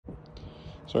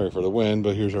Sorry for the wind,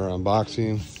 but here's our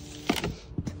unboxing.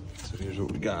 So here's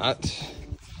what we got.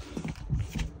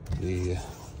 The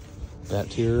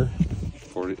Vatrer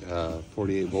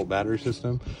 48 volt battery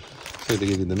system. So they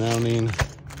give you the mounting,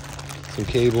 some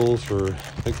cables for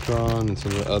Victron and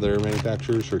some other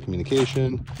manufacturers for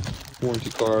communication, warranty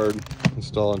card,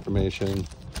 install information,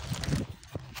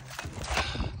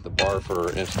 the bar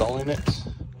for installing it,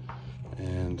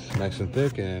 and nice and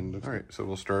thick. And all right, so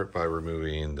we'll start by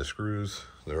removing the screws.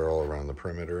 They're all around the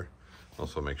perimeter.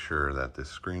 Also make sure that this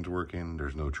screen's working.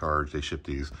 There's no charge. They ship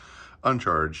these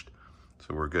uncharged,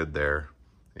 so we're good there.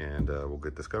 And we'll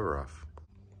get this cover off.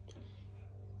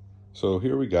 So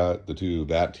here we got the two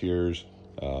Vatrers.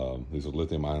 These are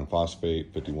lithium iron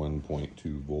phosphate,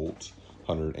 51.2 volts,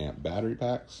 100 amp battery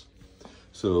packs.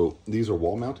 So these are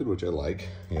wall mounted, which I like.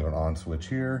 You have an on switch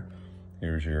here.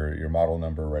 Here's your model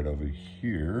number right over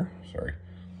here. Sorry.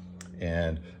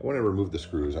 And I want to remove the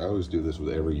screws. I always do this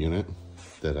with every unit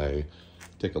that I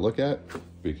take a look at,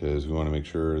 because we want to make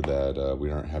sure that we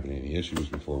aren't having any issues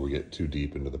before we get too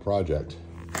deep into the project.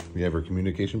 We have our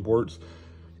communication ports.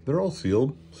 They're all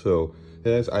sealed, so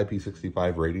it has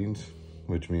IP65 ratings,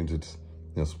 which means it's,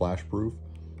 you know, splash proof.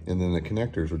 And then the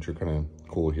connectors, which are kind of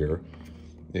cool here.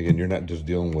 Again, you're not just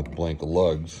dealing with blank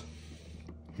lugs.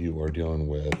 You are dealing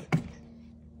with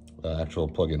actual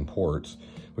plug-in ports,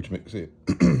 which makes it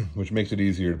which makes it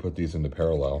easier to put these into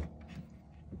parallel.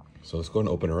 So let's go and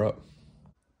open her up.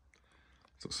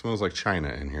 So it smells like China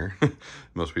in here.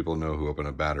 Most people know who open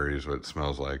up batteries what it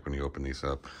smells like when you open these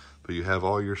up. But you have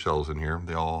all your cells in here.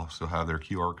 They all still have their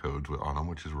QR codes on them,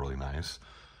 which is really nice.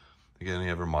 Again, you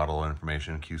have our model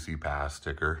information, QC pass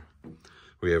sticker.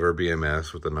 We have our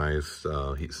BMS with a nice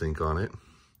heat sink on it.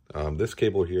 This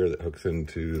cable here that hooks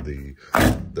into the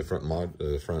front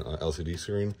LCD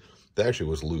screen, that actually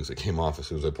was loose. It came off as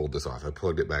soon as I pulled this off. I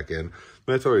plugged it back in.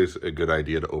 But it's always a good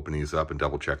idea to open these up and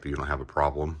double check that you don't have a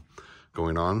problem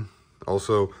going on.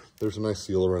 Also, there's a nice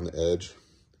seal around the edge,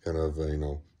 kind of, you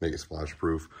know, make it splash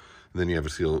proof. And then you have a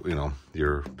seal, you know,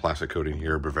 your plastic coating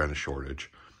here, prevent a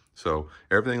shortage. So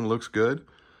everything looks good.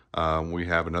 We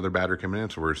have another battery coming in,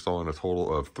 so we're installing a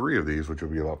total of 3 of these, which will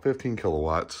be about 15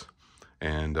 kilowatts.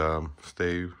 And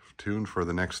stay tuned for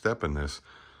the next step in this.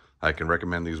 I can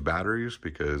recommend these batteries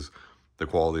because the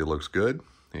quality looks good.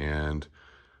 And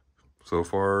so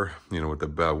far, you know, with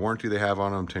the warranty they have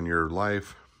on them, 10-year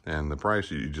life, and the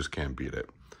price, you just can't beat it.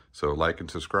 So like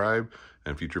and subscribe,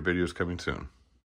 and future videos coming soon.